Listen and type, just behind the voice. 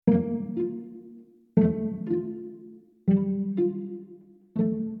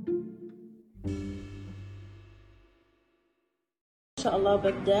الله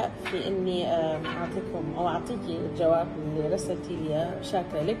ببدأ في إني أعطيكم أو أعطيكي الجواب اللي رسلتي لي،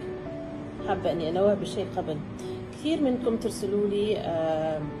 شاكرة لك. حابة إني أنوه بشيء قبل. كثير منكم ترسلوا لي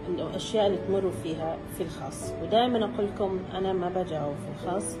الأشياء اللي تمروا فيها في الخاص، ودائما أقول لكم أنا ما بجاوب في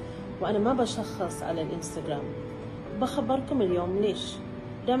الخاص، وأنا ما بشخص على الإنستغرام. بخبركم اليوم ليش.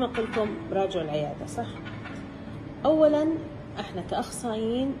 دائما أقول لكم راجعوا العيادة، صح؟ أولا احنا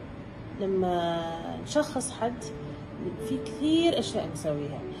كأخصائيين لما نشخص حد في كثير اشياء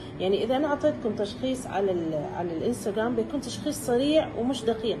نسويها. يعني اذا انا اعطيتكم تشخيص على الانستغرام بيكون تشخيص سريع ومش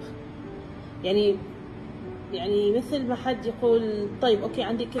دقيق. يعني مثل ما حد يقول طيب اوكي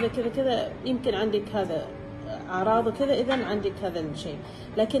عندك كذا كذا كذا، يمكن عندك هذا اعراض كذا، اذا عندك هذا الشيء،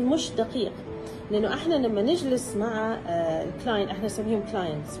 لكن مش دقيق. لانه احنا لما نجلس مع الكلاينت، احنا نسميهم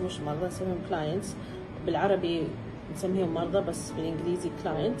كلاينتس مش مرضى، نسميهم كلاينتس. بالعربي نسميهم مرضى بس بالانجليزي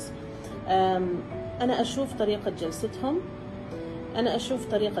كلاينتس. أنا أشوف طريقة جلستهم، أنا أشوف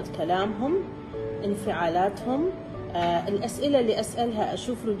طريقة كلامهم، انفعالاتهم، الأسئلة اللي أسألها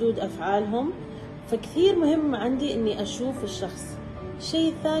أشوف ردود أفعالهم. فكثير مهم عندي أني أشوف الشخص.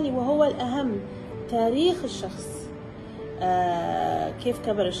 شيء ثاني وهو الأهم، تاريخ الشخص، كيف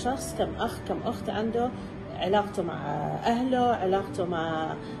كبر الشخص، كم أخ كم أخت عنده، علاقته مع أهله، علاقته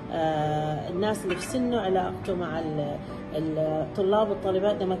مع الناس اللي في سنه، علاقته مع الطلاب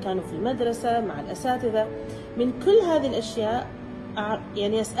والطالبات لما كانوا في المدرسة، مع الأساتذة. من كل هذه الأشياء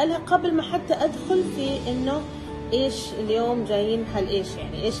يعني أسألها قبل ما حتى أدخل في إنه إيش اليوم جايين حل إيش،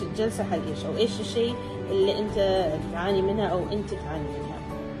 يعني إيش الجلسة حل إيش، أو إيش الشيء اللي أنت تعاني منها أو أنت تعاني منها.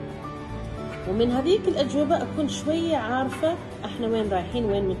 ومن هذيك الأجوبة أكون شوية عارفة إحنا وين رايحين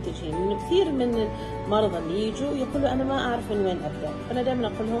وين متجهين. لأنه كثير من المرضى اللي يجوا يقولوا أنا ما أعرف من وين أبدأ، فأنا دائما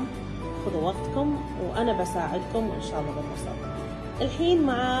أقول لهم خذوا وقتكم وأنا بساعدكم وإن شاء الله بالبساطة. الحين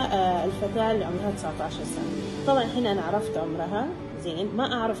مع الفتاة اللي عمرها 19 سنة. طبعا الحين أنا عرفت عمرها زين،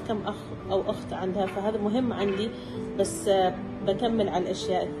 ما أعرف كم أخ أو أخت عندها، فهذا مهم عندي، بس بكمل على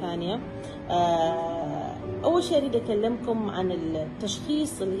الأشياء الثانية. أول شيء أريد أكلمكم عن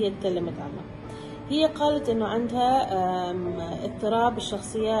التشخيص اللي هي تكلمت عنه. هي قالت إنه عندها اضطراب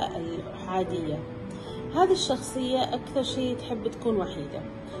الشخصية الأحادية. هذه الشخصية أكثر شيء تحب تكون وحيدة،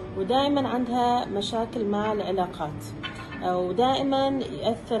 ودائما عندها مشاكل مع العلاقات، ودائما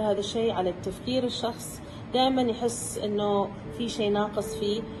يأثر هذا الشيء على التفكير. الشخص دائما يحس إنه في شيء ناقص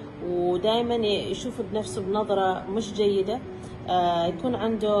فيه، ودائما يشوف بنفسه بنظرة مش جيدة. يكون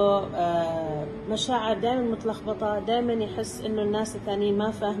عنده مشاعر دائما متلخبطة، دائما يحس إنه الناس الثانيين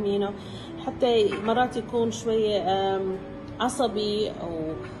ما فاهمينه. حتى مرات يكون شوية عصبي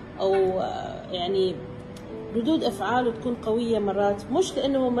أو يعني ردود أفعاله تكون قوية مرات، مش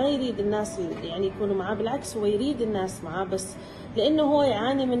لأنه ما يريد الناس يعني يكونوا معاه، بالعكس هو يريد الناس معاه، بس لأنه هو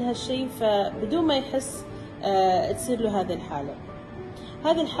يعاني من هالشيء، فبدون ما يحس تصير له هذه الحالة.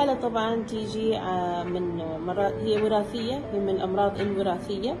 هذه الحالة طبعا تيجي من مرات، هي وراثية، هي من الأمراض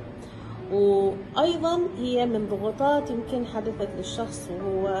الوراثية، وأيضا هي من ضغوطات يمكن حدثت للشخص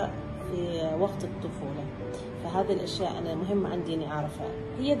وهو في وقت الطفولة. فهذه الأشياء أنا مهم عندي أني أعرفها.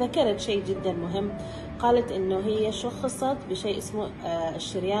 هي ذكرت شيء جدا مهم، قالت إنه هي شخصت بشيء اسمه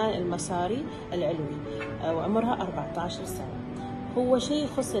الشريان المساري العلوي، وعمرها 14 سنة. هو شيء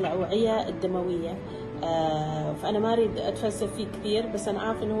يخص الأوعية الدموية، فأنا ما أريد أتفلسف فيه كثير، بس أنا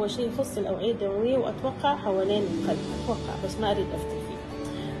عارف إنه هو شيء يخص الأوعية الدموية، وأتوقع حوالين القلب، أتوقع، بس ما أريد أفتي فيه.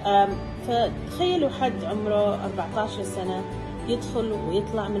 فتخيلوا حد عمره 14 سنة يدخل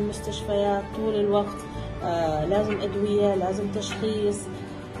ويطلع من مستشفيات طول الوقت، لازم أدوية، لازم تشخيص،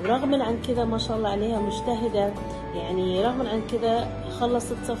 ورغم عن كذا ما شاء الله عليها مجتهدة. يعني رغم عن كذا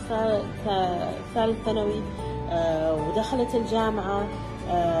خلصت صف ثالث ثانوي، ودخلت الجامعة،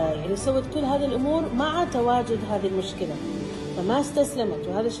 يعني سوت كل هذه الأمور مع تواجد هذه المشكلة، فما استسلمت،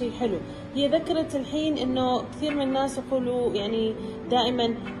 وهذا شيء حلو. هي ذكرت الحين إنه كثير من الناس يقولوا يعني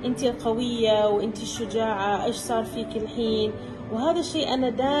دائما أنت القوية وأنت الشجاعة، إيش صار فيك الحين؟ وهذا الشيء أنا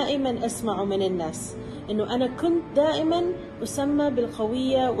دائما أسمعه من الناس، إنه أنا كنت دائما أسمى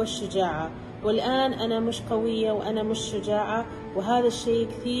بالقوية والشجاعة، والآن أنا مش قوية وأنا مش شجاعة، وهذا الشيء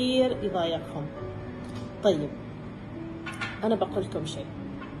كثير يضايقهم. طيب أنا بقول لكم شيء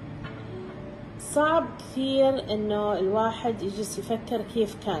صعب كثير، إنه الواحد يجلس يفكر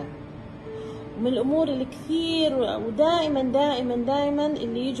كيف كان. ومن الأمور اللي كثير ودائما دائما دائما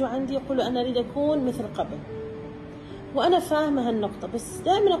اللي يجوا عندي يقولوا أنا أريد أكون مثل قبل، وأنا فاهمة هالنقطة، بس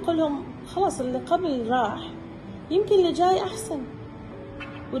دائما أقول لهم خلاص اللي قبل راح، يمكن اللي جاي أحسن.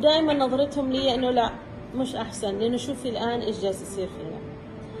 ودائما نظرتهم لي إنه لا مش أحسن، لأنه شوفي الآن إيش جالس يصير فينا.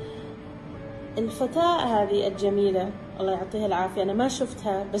 الفتاة هذه الجميلة الله يعطيها العافية، أنا ما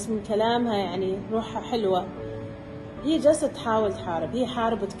شفتها بس من كلامها يعني روحها حلوة، هي جالسة تحاول تحارب، هي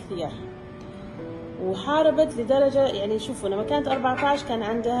حاربت كثير وحاربت لدرجة يعني شوفوا لما كانت 14 كان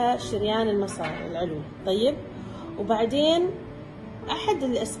عندها شريان المسار العلوي. طيب وبعدين أحد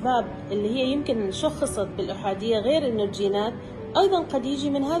الأسباب اللي هي يمكن شخصت بالأحادية غير إنه الجينات، أيضا قد يجي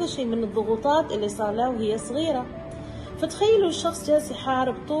من هذا الشيء، من الضغوطات اللي صار لها وهي صغيرة. فتخيلوا الشخص جالس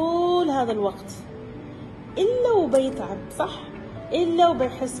يحارب طول هذا الوقت إلا وبيتعب، صح؟ إلا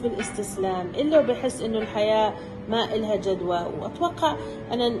وبيحس بالاستسلام، إلا وبيحس إنه الحياة ما إلها جدوى. وأتوقع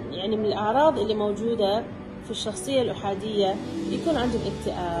أنا يعني من الأعراض اللي موجودة في الشخصية الأحادية يكون عندهم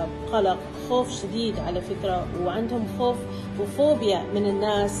اكتئاب، قلق، خوف شديد على فكرة، وعندهم خوف وفوبيا من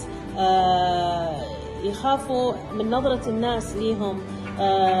الناس، يخافوا من نظرة الناس ليهم،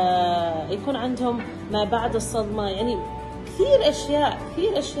 يكون عندهم ما بعد الصدمة، يعني كثير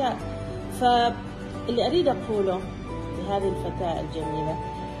أشياء. فاللي أريد أقوله لهذه الفتاة الجميلة،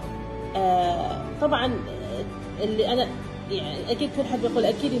 طبعا اللي أنا يعني أكيد كل حد بيقول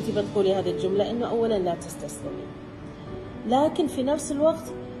أكيد أنت بتقولي هذه الجملة، إنه أولا لا تستسلمي، لكن في نفس الوقت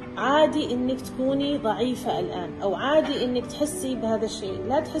عادي إنك تكوني ضعيفة الآن، أو عادي إنك تحسي بهذا الشيء.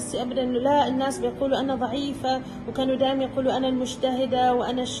 لا تحسي أبدا إنه لا الناس بيقولوا أنا ضعيفة، وكانوا دائما يقولوا أنا المجتهدة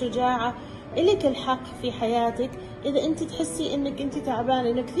وأنا الشجاعة. إلك الحق في حياتك إذا أنت تحسي إنك أنت تعبانة،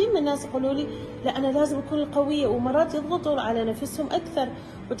 لأنه كثير من الناس يقولوا لي لا أنا لازم أكون قوية، ومرات يضغطوا على نفسهم أكثر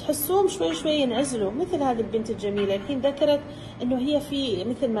وتحسوهم شوي شوي ينعزلوا. مثل هذه البنت الجميلة الحين ذكرت إنه هي في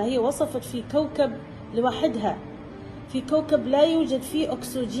مثل ما هي وصفت في كوكب لوحدها، في كوكب لا يوجد فيه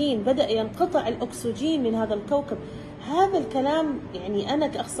أكسجين، بدأ ينقطع الأكسجين من هذا الكوكب. هذا الكلام يعني أنا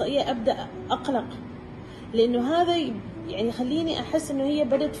كأخصائية أبدأ أقلق، لأنه هذا يعني يخليني أحس إنه هي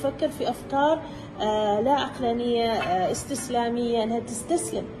بدأت تفكر في أفكار لا عقلانية، استسلامية، إنها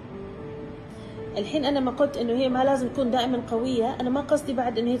تستسلم. الحين أنا ما قلت إنه هي ما لازم تكون دائما قوية، أنا ما قصدي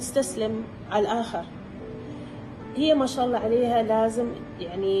بعد إنه هي تستسلم على الآخر. هي ما شاء الله عليها لازم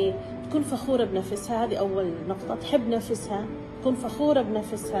يعني تكون فخورة بنفسها، هذه أول نقطة. تحب نفسها، تكون فخورة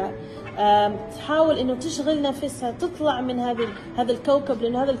بنفسها، تحاول إنه تشغل نفسها، تطلع من هذا الكوكب،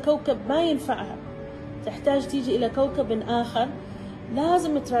 لأن هذا الكوكب ما ينفعها، تحتاج تيجي إلى كوكب آخر.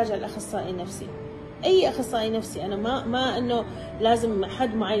 لازم تراجع الأخصائي النفسي، أي أخصائي نفسي. أنا ما إنه لازم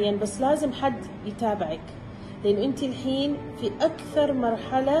حد معين، بس لازم حد يتابعك، لأنه أنت الحين في أكثر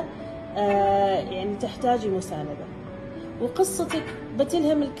مرحلة يعني تحتاجي مساندة، وقصتك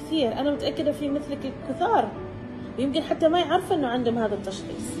بتلهم الكثير. أنا متأكدة في مثلك الكثار يمكن حتى ما يعرف إنه عندهم هذا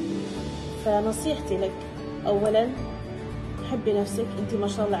التشخيص. فنصيحتي لك أولا حبي نفسك. أنت ما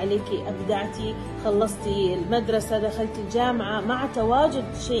شاء الله عليكي أبدعتي، خلصتي المدرسة، دخلتي الجامعة، مع تواجد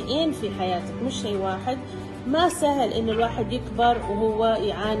شيئين في حياتك مش شيء واحد. ما سهل إنه الواحد يكبر وهو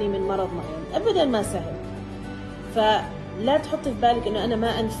يعاني من مرض معين، أبدا ما سهل. فلا تحطي في بالك إنه أنا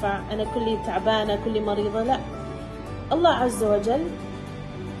ما أنفع، أنا كلي تعبانة، كلي مريضة. لا، الله عز وجل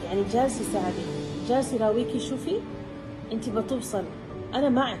يعني جالس يساعدك، جالس يراويكي شوفي أنت بتوصل، أنا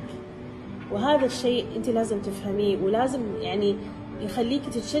معك. وهذا الشيء أنت لازم تفهميه، ولازم يعني يخليك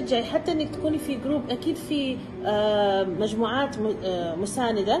تتشجعي حتى انك تكوني في جروب. اكيد في مجموعات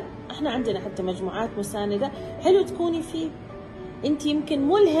مساندة، احنا عندنا حتى مجموعات مساندة حلو تكوني فيه. انت يمكن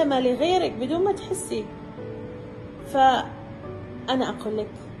ملهمة لغيرك بدون ما تحسي. فانا اقول لك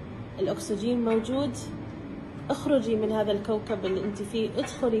الاكسجين موجود، اخرجي من هذا الكوكب اللي انت فيه،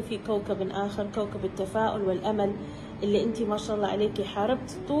 ادخلي في كوكب اخر، كوكب التفاؤل والامل اللي انت ما شاء الله عليكي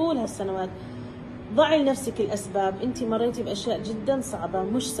حاربت طول هالسنوات. ضعي لنفسك الأسباب، أنت مريتي بأشياء جدا صعبة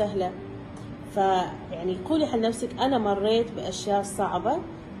مش سهلة، فيعني قولي حل نفسك أنا مريت بأشياء صعبة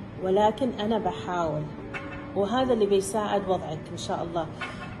ولكن أنا بحاول، وهذا اللي بيساعد وضعك إن شاء الله.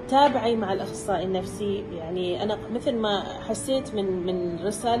 تابعي مع الأخصائي النفسي. يعني أنا مثل ما حسيت من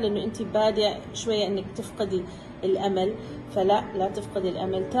رسالة إنه أنت بادئ شوية إنك تفقدي الأمل، لا تفقدي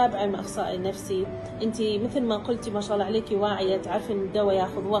الأمل. تابعي مع أخصائي نفسي. أنت مثل ما قلتي ما شاء الله عليكي واعية، تعرفي إن الدواء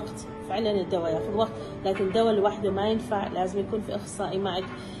ياخذ وقت، فعلا الدواء ياخذ وقت، لكن الدواء لوحده ما ينفع، لازم يكون في أخصائي معك.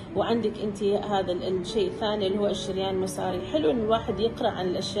 وعندك أنت هذا الشيء الثاني اللي هو الشريان المساري. حلو إن الواحد يقرأ عن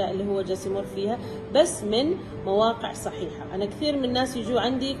الأشياء اللي هو جالس يمر فيها بس من مواقع صحيحة. أنا كثير من الناس يجوا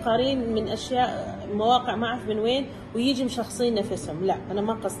عندي قارين من أشياء مواقع ما أعرف من وين، ويجي مشخصين نفسهم. لا، أنا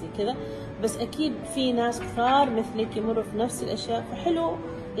ما قصدي كذا، بس أكيد في ناس كثار مثلك يمروا في نفس الأشياء، فحلو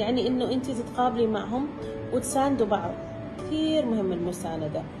يعني إنه أنت تتقابلي معهم وتساندوا بعض. كثير مهم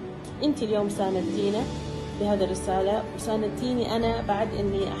المساندة. أنت اليوم ساندتينا بهذه الرسالة، وساندتيني أنا بعد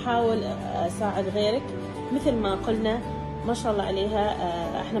إني أحاول أساعد غيرك. مثل ما قلنا ما شاء الله عليها،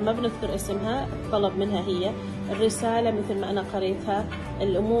 احنا ما بنذكر اسمها، طلب منها هي الرسالة مثل ما أنا قريتها،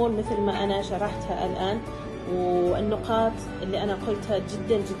 الأمور مثل ما أنا شرحتها الآن، والنقاط اللي أنا قلتها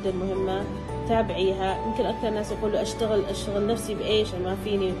جدا جدا مهمة. تابعيها. يمكن أكثر الناس يقولوا أشغل نفسي بإيش، ما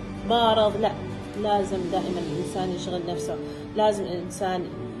فيني بعرض. لا، لازم دائما الإنسان يشغل نفسه، لازم الإنسان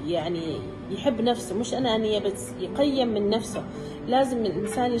يعني يحب نفسه، مش أنانية بس يقيم من نفسه. لازم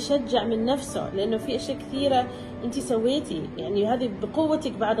الإنسان يشجع من نفسه، لأنه في أشياء كثيرة أنت سويتي، يعني هذه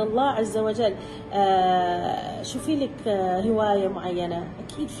بقوتك بعد الله عز وجل. شوفي لك هواية معينة،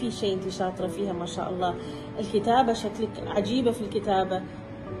 أكيد في شيء أنت شاطرة فيها ما شاء الله. الكتابة شكلك عجيبة في الكتابة،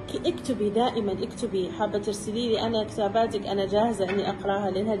 اكتبي دائما، اكتبي. حابة ترسلي لي أنا كتاباتك، أنا جاهزة إني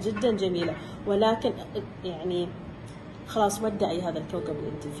أقرأها لأنها جدا جميلة. ولكن يعني خلاص ودعي هذا الكوكب اللي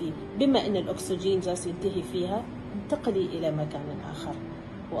أنت فيه، بما أن الأكسجين جالس ينتهي فيها، انتقلي إلى مكان آخر.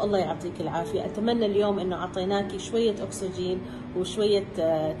 والله يعطيك العافية. أتمنى اليوم أنه أعطيناكي شوية أكسجين وشوية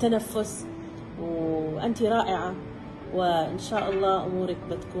تنفس، وأنت رائعة، وإن شاء الله أمورك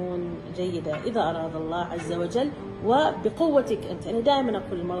بتكون جيدة إذا أراد الله عز وجل وبقوتك أنت. أنا دائما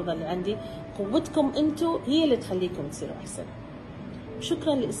أقول للمرضى اللي عندي، قوتكم أنتوا هي اللي تخليكم تصيروا أحسن.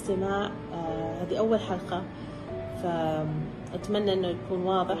 شكرا للاستماع. هذه أول حلقة، فأتمنى أنه يكون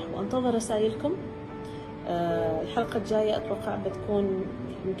واضح، وأنتظر رسائلكم. الحلقة الجاية أتوقع بتكون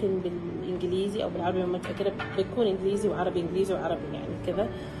يمكن بالإنجليزي أو بالعربي، ما متأكدة، بتكون إنجليزي وعربي، إنجليزي وعربي يعني كذا،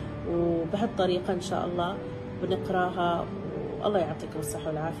 وبهالطريقة إن شاء الله بنقراها. والله يعطيكم الصحة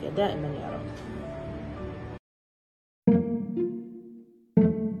والعافية دائما يا رب.